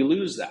 You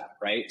lose that,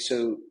 right?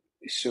 So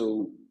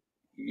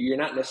you're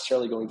not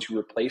necessarily going to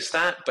replace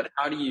that, but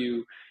how do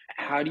you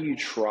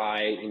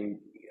try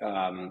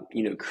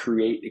and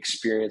create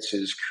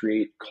experiences,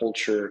 create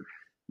culture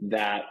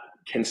that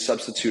can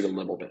substitute a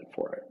little bit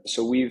for it?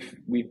 So we've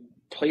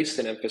placed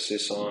an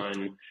emphasis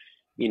on,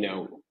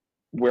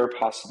 where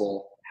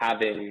possible,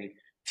 having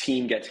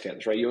team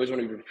get-togethers, right? You always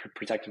want to be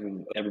protective of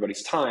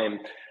everybody's time,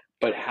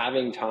 but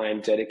having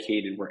time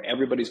dedicated where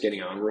everybody's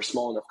getting on. We're a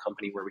small enough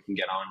company where we can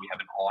get on. We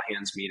have an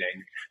all-hands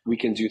meeting. We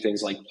can do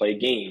things like play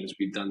games.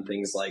 We've done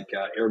things like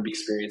Airbnb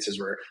experiences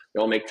where we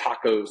all make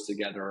tacos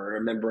together, or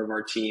a member of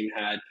our team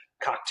had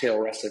cocktail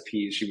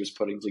recipes she was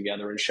putting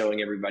together and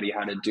showing everybody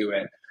how to do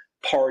it.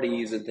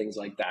 Parties and things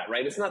like that,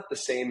 right? It's not the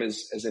same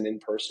as an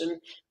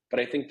in-person, but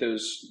I think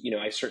those,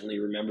 I certainly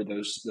remember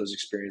those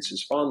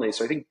experiences fondly.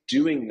 So I think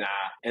doing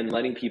that and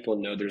letting people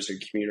know there's a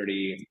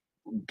community,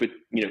 but,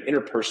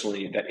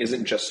 interpersonally, that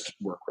isn't just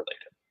work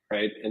related,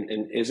 right?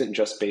 And isn't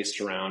just based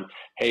around,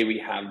 hey, we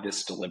have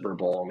this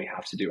deliverable and we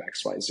have to do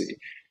X, Y, Z.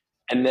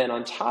 And then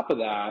on top of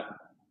that,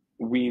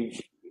 we've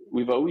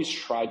always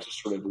tried to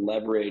sort of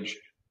leverage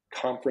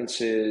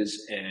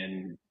conferences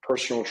and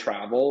personal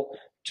travel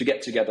to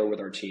get together with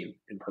our team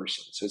in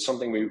person. So it's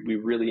something we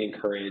really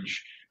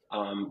encourage.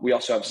 We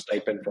also have a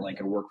stipend for like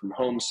a work from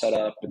home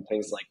setup and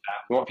things like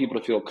that. We want people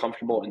to feel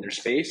comfortable in their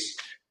space,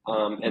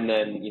 And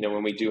then,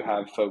 when we do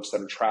have folks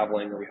that are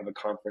traveling or we have a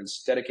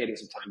conference, dedicating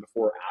some time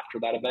before or after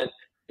that event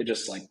to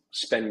just like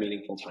spend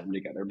meaningful time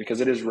together,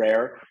 because it is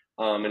rare.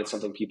 And it's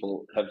something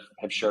people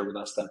have shared with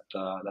us that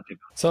they've.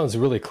 Sounds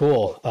really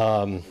cool.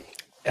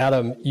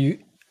 Adam,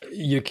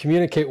 you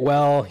communicate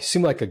well. You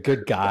seem like a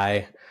good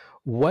guy.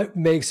 What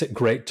makes it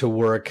great to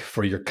work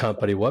for your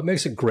company? What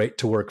makes it great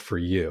to work for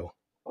you?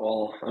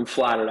 Well, I'm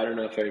flattered. I don't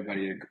know if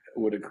everybody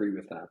would agree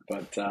with that,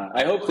 but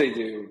I hope they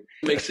do.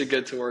 It makes it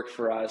good to work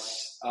for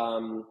us.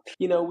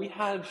 We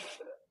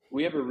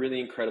have a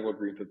really incredible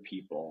group of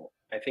people.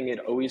 I think it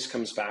always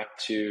comes back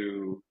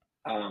to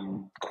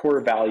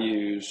core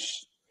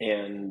values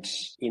and,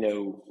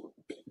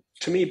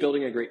 to me,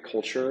 building a great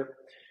culture.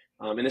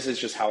 And this is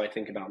just how I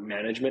think about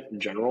management in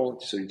general.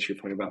 So to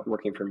your point about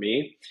working for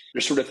me,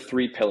 there's sort of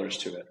three pillars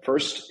to it.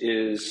 First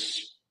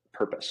is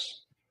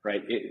purpose,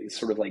 right? It's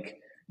sort of like,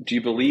 do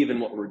you believe in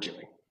what we're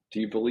doing? Do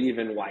you believe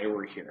in why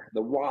we're here?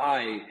 The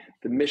why,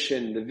 the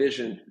mission, the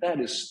vision,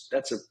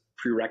 that's a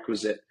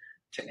prerequisite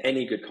to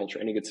any good culture,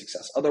 any good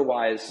success.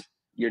 Otherwise,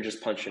 you're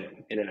just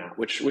punching in and out,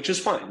 which is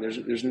fine.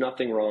 There's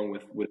nothing wrong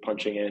with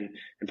punching in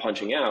and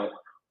punching out.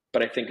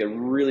 But I think a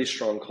really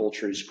strong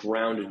culture is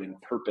grounded in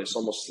purpose,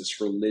 almost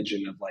this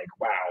religion of like,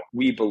 wow,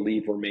 we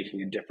believe we're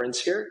making a difference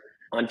here.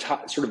 On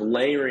top, sort of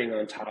layering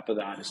on top of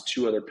that is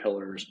two other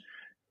pillars,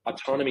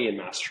 autonomy and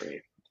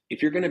mastery.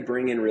 If you're going to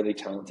bring in really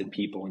talented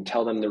people and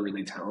tell them they're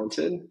really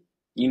talented,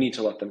 you need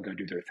to let them go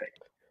do their thing.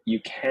 You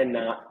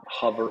cannot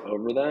hover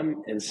over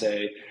them and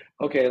say,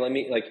 okay,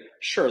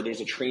 sure, there's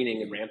a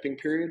training and ramping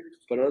period,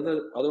 but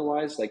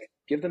otherwise,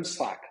 give them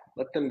slack,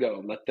 let them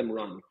go, let them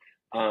run.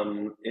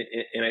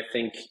 And I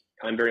think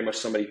I'm very much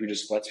somebody who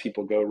just lets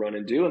people go run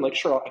and do, and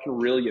sure, I can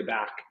reel you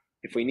back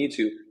if we need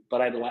to, but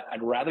I'd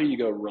rather you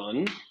go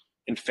run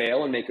and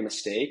fail and make a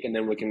mistake, and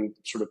then we can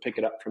sort of pick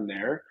it up from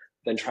there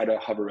than try to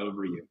hover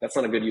over you. That's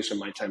not a good use of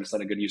my time. It's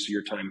not a good use of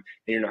your time, and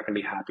you're not going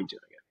to be happy doing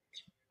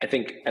it. I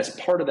think as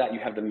part of that, you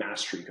have the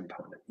mastery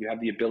component. You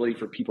have the ability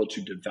for people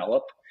to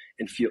develop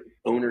and feel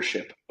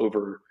ownership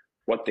over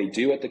what they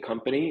do at the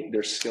company,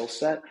 their skill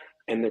set,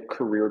 and their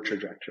career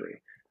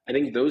trajectory. I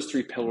think those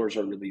three pillars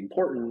are really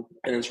important.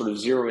 And then sort of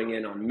zeroing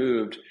in on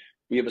Moved,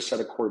 we have a set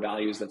of core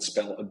values that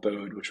spell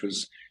abode, which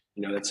was,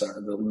 that's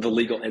the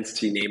legal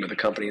entity name of the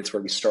company. It's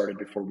where we started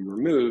before we were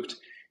moved.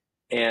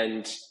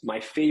 And my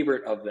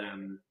favorite of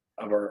them,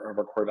 of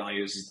our core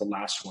values, is the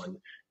last one,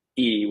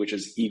 E, which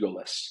is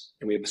egoless.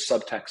 And we have a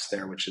subtext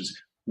there, which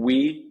is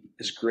we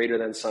is greater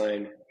than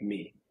sign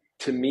me.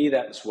 To me,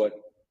 that's what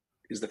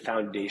is the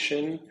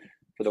foundation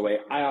for the way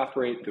I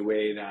operate, the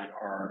way that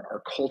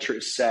our culture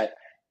is set.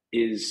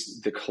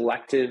 Is the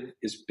collective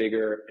is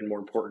bigger and more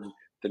important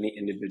than the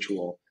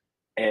individual.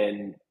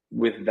 And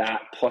with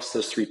that, plus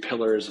those three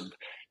pillars of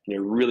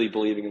really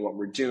believing in what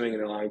we're doing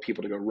and allowing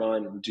people to go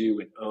run and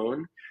do and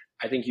own,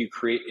 I think you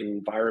create an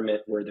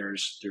environment where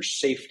there's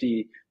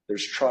safety,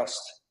 there's trust,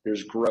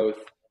 there's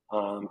growth,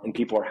 and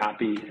people are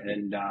happy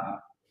and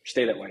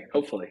stay that way,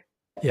 hopefully.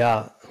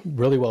 Yeah,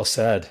 really well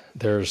said.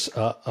 There's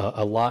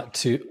a lot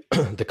to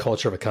the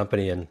culture of a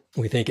company, and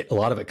we think a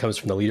lot of it comes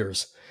from the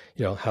leaders.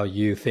 How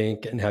you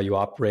think and how you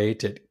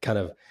operate, it kind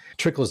of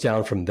trickles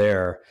down from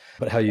there.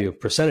 But how you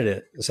presented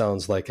it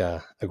sounds like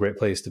a great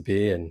place to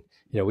be. And,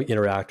 we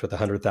interact with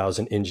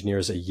 100,000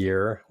 engineers a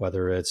year,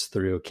 whether it's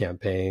through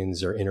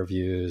campaigns or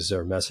interviews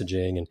or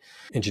messaging. And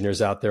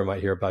engineers out there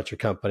might hear about your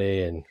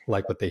company and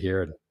like what they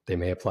hear. And they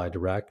may apply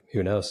direct.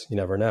 Who knows? You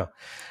never know.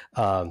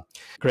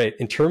 Great.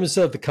 In terms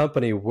of the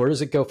company, where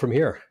does it go from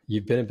here?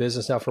 You've been in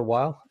business now for a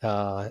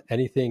while.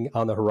 Anything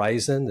on the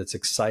horizon that's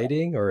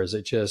exciting, or is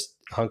it just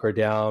hunker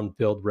down,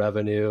 build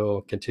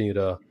revenue, continue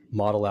to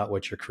model out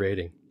what you're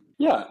creating?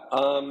 Yeah.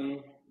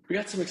 We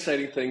got some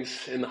exciting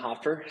things in the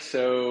hopper.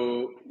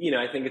 So,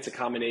 I think it's a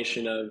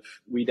combination of,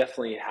 we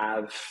definitely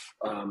have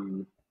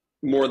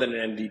more than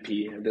an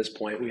MVP at this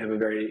point. We have a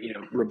very,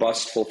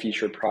 robust, full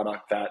featured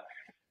product that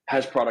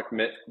has product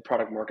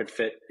market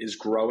fit, is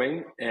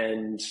growing,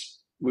 and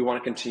we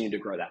want to continue to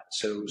grow that.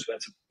 So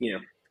that's,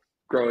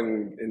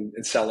 growing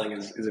and selling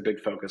is a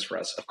big focus for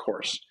us, of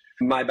course.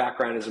 My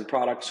background is in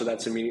product, so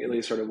that's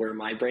immediately sort of where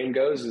my brain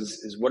goes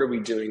is what are we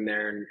doing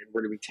there and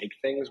where do we take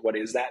things? What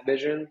is that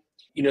vision?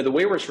 The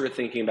way we're sort of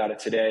thinking about it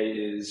today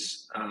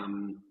is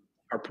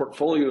our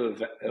portfolio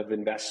of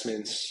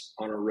investments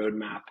on our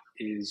roadmap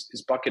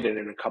is bucketed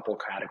in a couple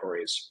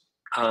categories.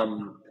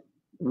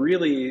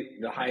 Really,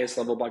 the highest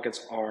level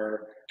buckets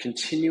are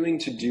continuing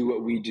to do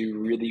what we do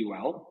really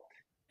well,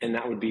 and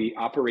that would be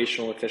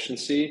operational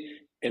efficiency.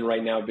 And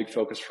right now, a big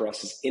focus for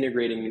us is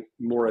integrating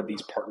more of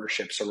these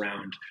partnerships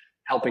around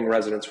helping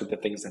residents with the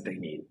things that they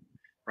need,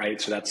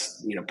 right? So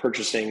that's,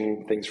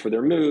 purchasing things for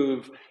their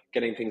move,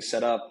 getting things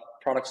set up,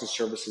 products and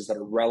services that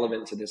are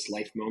relevant to this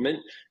life moment,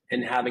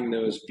 and having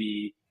those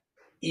be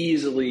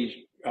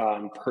easily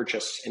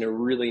purchased in a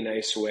really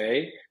nice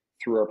way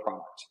through our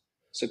product.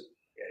 So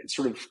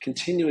sort of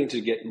continuing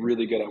to get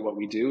really good at what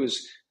we do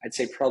is, I'd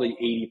say,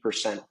 probably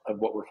 80% of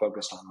what we're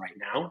focused on right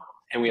now.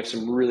 And we have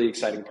some really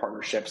exciting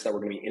partnerships that we're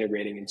going to be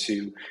integrating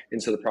into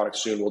the product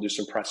soon. We'll do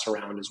some press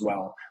around as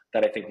well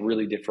that I think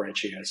really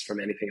differentiate us from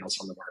anything else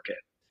on the market.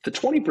 The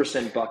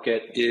 20%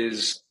 bucket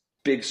is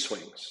big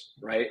swings,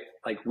 right?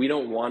 Like, we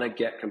don't want to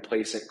get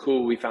complacent.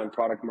 Cool, we found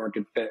product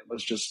market fit.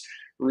 Let's just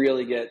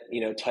really get,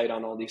 tight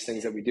on all these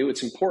things that we do.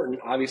 It's important.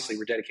 Obviously,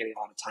 we're dedicating a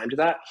lot of time to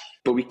that,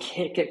 but we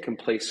can't get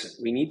complacent.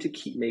 We need to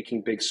keep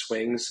making big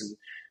swings. And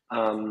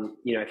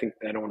I think,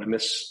 I don't want to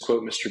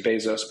misquote Mr.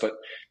 Bezos, but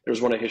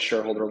there's one of his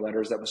shareholder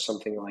letters that was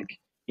something like,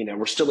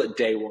 we're still at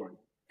day one.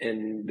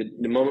 And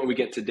the moment we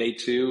get to day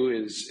two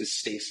is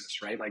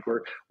stasis, right? Like,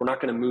 we're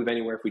not going to move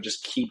anywhere if we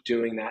just keep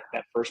doing that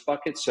first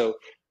bucket. So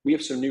we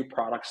have some new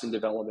products in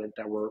development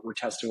that we're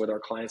testing with our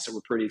clients that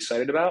we're pretty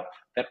excited about,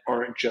 that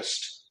aren't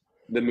just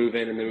the move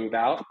in and the move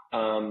out.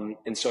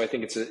 And so I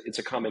think it's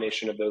a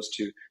combination of those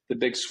two, the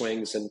big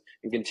swings and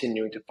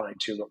continuing to fine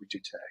tune what we do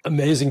today.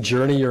 Amazing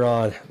journey you're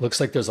on. Looks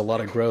like there's a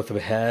lot of growth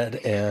ahead,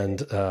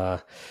 and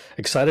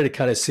excited to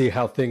kind of see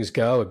how things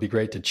go. It'd be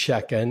great to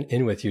check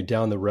in with you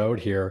down the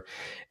road here.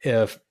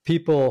 If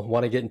people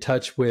want to get in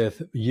touch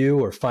with you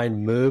or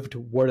find Moved,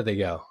 where do they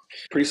go?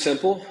 Pretty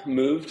simple,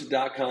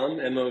 moved.com,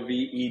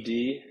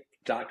 moved.com.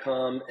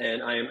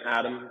 And I am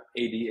Adam,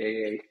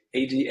 ADAM,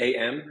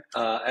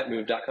 at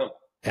moved.com.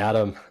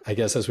 Adam, I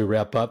guess as we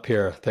wrap up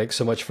here, thanks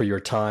so much for your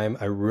time.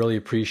 I really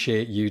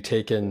appreciate you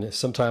taking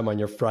some time on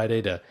your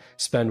Friday to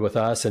spend with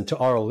us, and to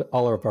all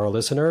of our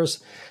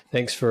listeners,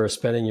 thanks for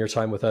spending your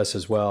time with us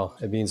as well.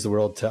 It means the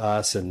world to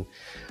us, and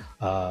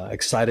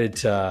excited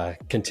to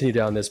continue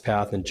down this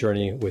path and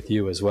journey with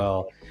you as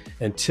well.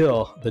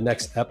 Until the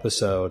next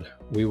episode,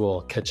 we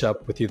will catch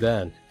up with you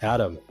then.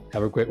 Adam,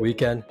 have a great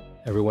weekend.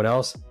 Everyone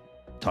else,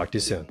 talk to you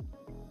soon.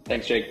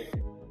 Thanks, Jake.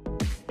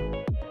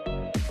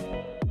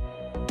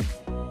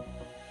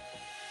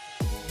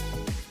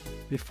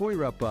 Before we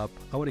wrap up,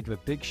 I want to give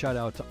a big shout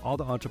out to all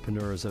the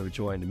entrepreneurs that have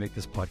joined to make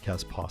this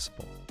podcast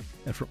possible,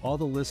 and for all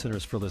the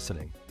listeners for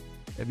listening.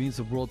 It means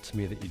the world to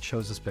me that you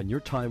chose to spend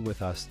your time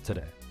with us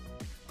today.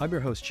 I'm your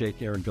host,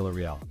 Jake Aaron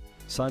Villarreal,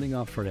 signing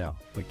off for now,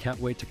 but can't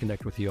wait to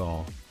connect with you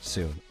all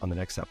soon on the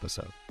next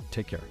episode.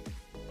 Take care.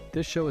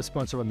 This show is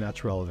sponsored by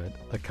Match Relevant,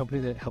 a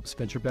company that helps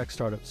venture-backed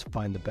startups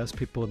find the best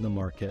people in the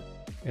market,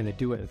 and they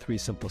do it in 3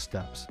 simple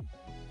steps.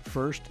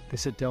 First, they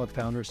sit down with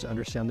founders to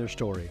understand their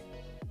story.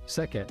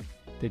 Second,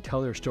 they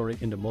tell their story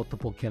into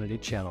multiple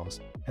candidate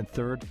channels. And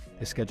third,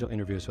 they schedule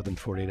interviews within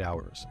 48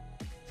 hours.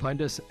 Find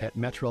us at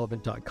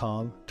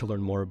matchrelevant.com to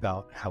learn more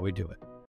about how we do it.